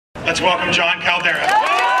Let's welcome Jon Caldara.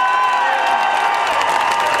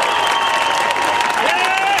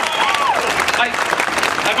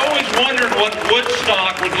 I've always wondered what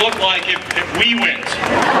Woodstock would look like if we went.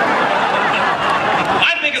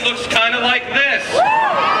 I think it looks kind of like this.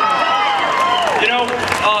 You know,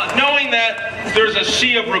 knowing that there's a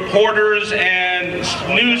sea of reporters and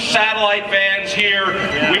news satellite fans here,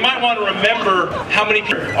 we might want to remember how many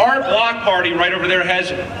people. Our block party right over there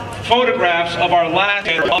has photographs of our last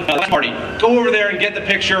party. Go over there and get the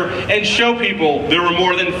picture and show people there were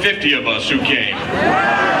more than 50 of us who came.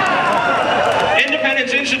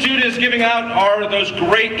 Independence Institute is giving out those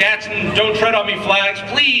great Gadsden Don't Tread on Me flags.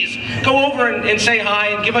 Please go over and say hi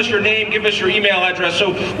and give us your name, give us your email address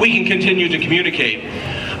so we can continue to communicate.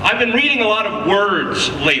 I've been reading a lot of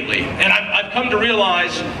words lately, and I've come to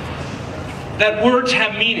realize that words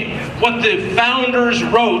have meaning. What the founders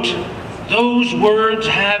wrote, those words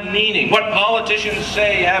have meaning. What politicians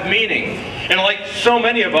say have meaning. And like so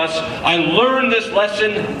many of us, I learned this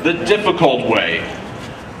lesson the difficult way.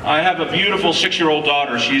 I have a beautiful 6-year-old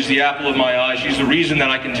daughter. She's the apple of my eye. She's the reason that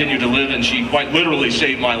I continue to live, and she quite literally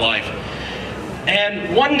saved my life.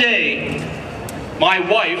 And one day, my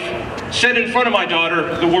wife said in front of my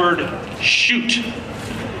daughter the word shoot.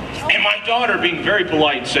 And my daughter, being very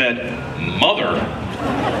polite, said, "Mother,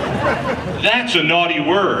 that's a naughty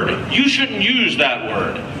word. You shouldn't use that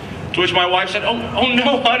word." To which my wife said, oh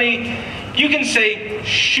no, honey, you can say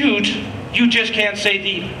shoot, you just can't say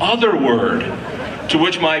the other word. To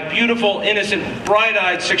which my beautiful, innocent,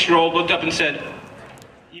 bright-eyed 6-year-old looked up and said,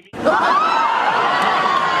 "You mean?"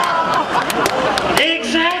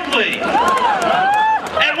 Exactly!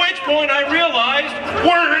 At which point I realized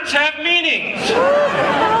words have meanings.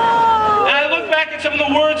 And I look back at some of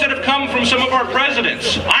the words that have come from some of our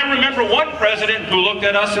presidents. I remember one president who looked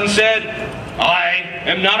at us and said, "I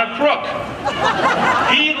am not a crook."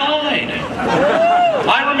 He lied.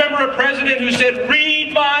 I remember a president who said,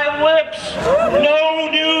 "Read my lips, no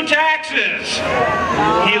new taxes."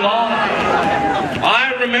 He lied.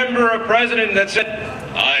 I remember a president that said,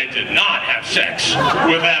 "I did not have sex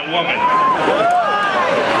with that woman."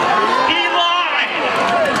 He lied.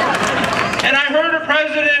 And I heard a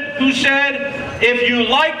president who said, "If you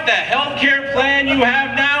like the health care plan you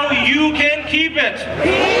have now, you can keep it."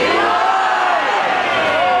 He lied.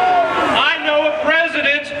 I know a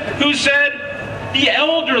president who said, "The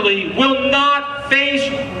elderly will not face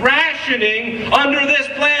rationing under this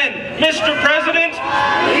plan." Mr. President,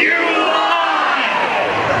 you lied!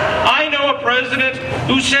 I know a president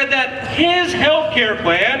who said that his health care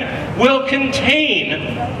plan will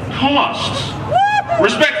contain costs.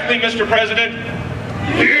 Respectfully, Mr. President,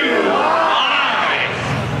 you lied!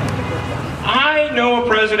 I know a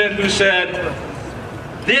president who said,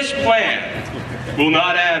 "This plan will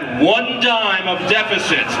not add one dime of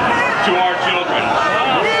deficit to our children."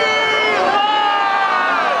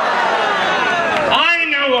 I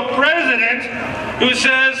know a president who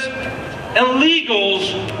says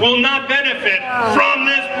illegals will not benefit from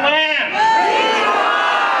this plan.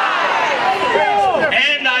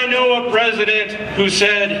 And I know a president who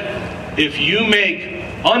said, if you make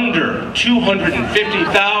under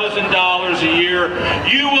 $250,000 a year,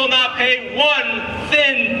 you will not pay one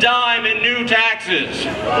thin dime in new taxes.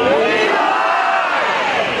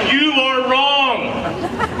 You are wrong.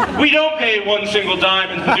 We don't pay one single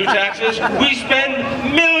dime in new taxes. We spend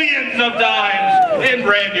millions of dimes in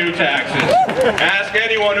brand new taxes. Ask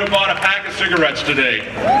anyone who bought a pack of cigarettes today.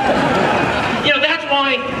 You know, that's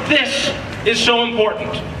why this is so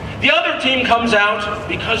important. The other team comes out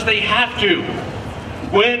because they have to.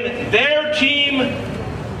 When their team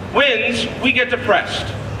wins, we get depressed.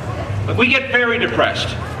 We get very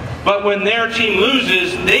depressed. But when their team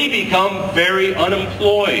loses, they become very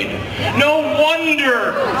unemployed. No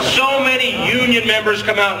wonder so many union members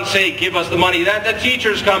come out and say, "Give us the money." That the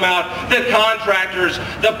teachers come out, the contractors,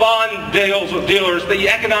 the bond dealers, the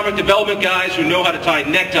economic development guys who know how to tie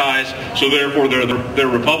neckties, so therefore they're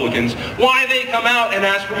Republicans. Why they come out and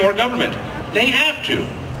ask for more government? They have to.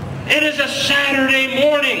 It is a Saturday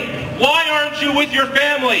morning. Why aren't you with your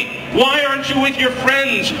family? Why aren't you with your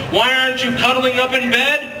friends? Why aren't you cuddling up in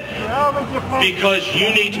bed? Because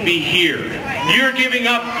you need to be here. You're giving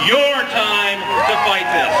up your time to fight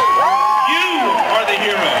this. You are the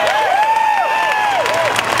heroes.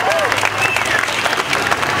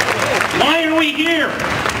 Why are we here?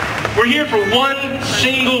 We're here for one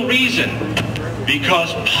single reason.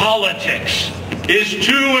 Because politics is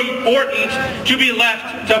too important to be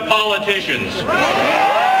left to politicians.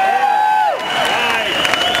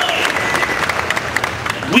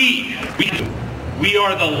 We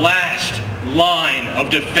are the last line of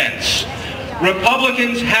defense.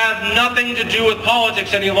 Republicans have nothing to do with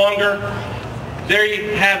politics any longer.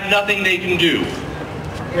 They have nothing they can do.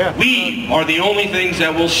 We are the only things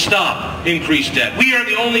that will stop increased debt. We are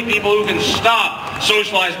the only people who can stop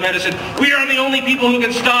socialized medicine. We are the only people who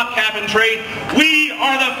can stop cap and trade. We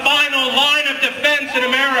are the final line of defense in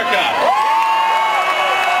America.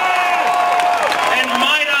 And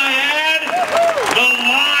might I add, the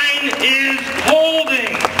line is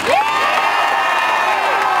holding.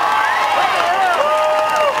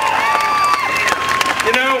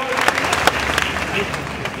 You know,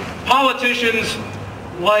 politicians,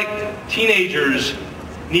 like teenagers,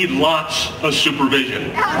 need lots of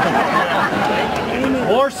supervision.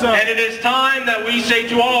 More so. And it is time that we say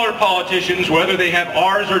to all our politicians, whether they have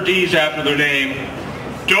R's or D's after their name,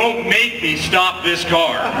 don't make me stop this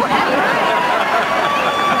car.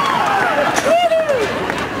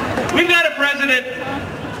 We've got a president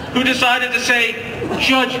who decided to say,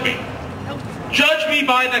 judge me. Judge me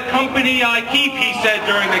by the company I keep, he said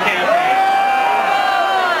during the campaign.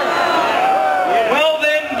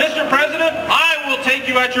 Mr. President, I will take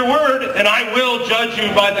you at your word, and I will judge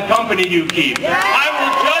you by the company you keep. I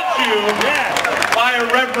will judge you by a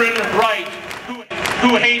Reverend Wright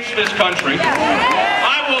who hates this country.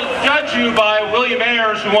 I will judge you by William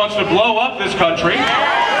Ayers, who wants to blow up this country.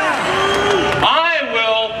 I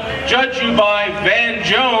will judge you by Van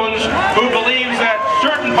Jones, who believes that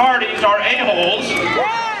certain parties are a-holes.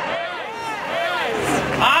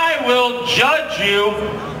 I will judge you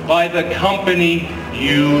by the company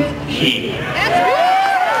you keep.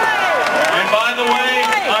 And by the way,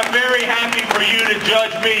 I'm very happy for you to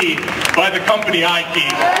judge me by the company I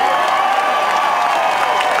keep.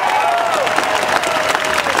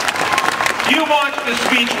 You watched the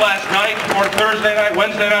speech last night, or Thursday night,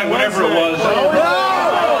 Wednesday night, whatever it was.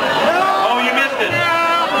 Oh, you missed it.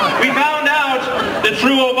 We found out the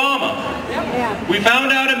true Obama. We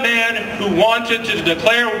found out a man who wanted to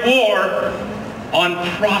declare war on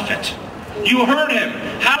profit. You heard him.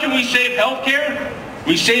 How can we save health care?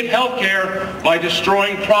 We save health care by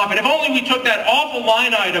destroying profit. If only we took that awful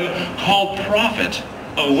line item called profit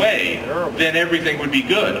away, then everything would be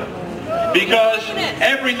good. Because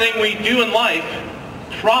everything we do in life,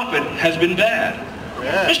 profit has been bad.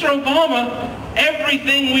 Mr. Obama,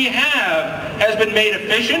 everything we have has been made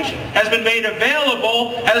efficient, has been made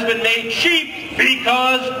available, has been made cheap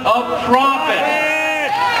because of profit.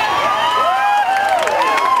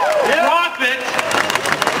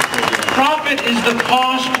 Profit is the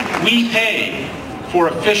cost we pay for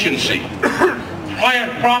efficiency.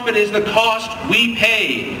 Profit is the cost we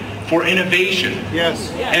pay for innovation.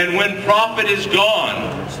 Yes. And when profit is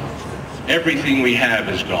gone, everything we have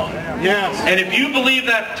is gone. Yes. And if you believe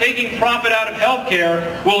that taking profit out of healthcare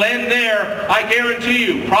will end there, I guarantee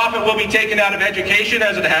you, profit will be taken out of education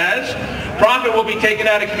as it has. Profit will be taken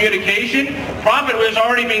out of communication. Profit is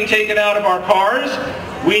already being taken out of our cars.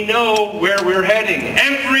 We know where we're heading.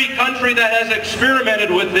 Every country that has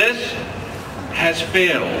experimented with this has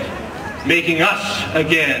failed, making us,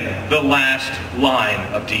 again, the last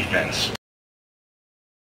line of defense.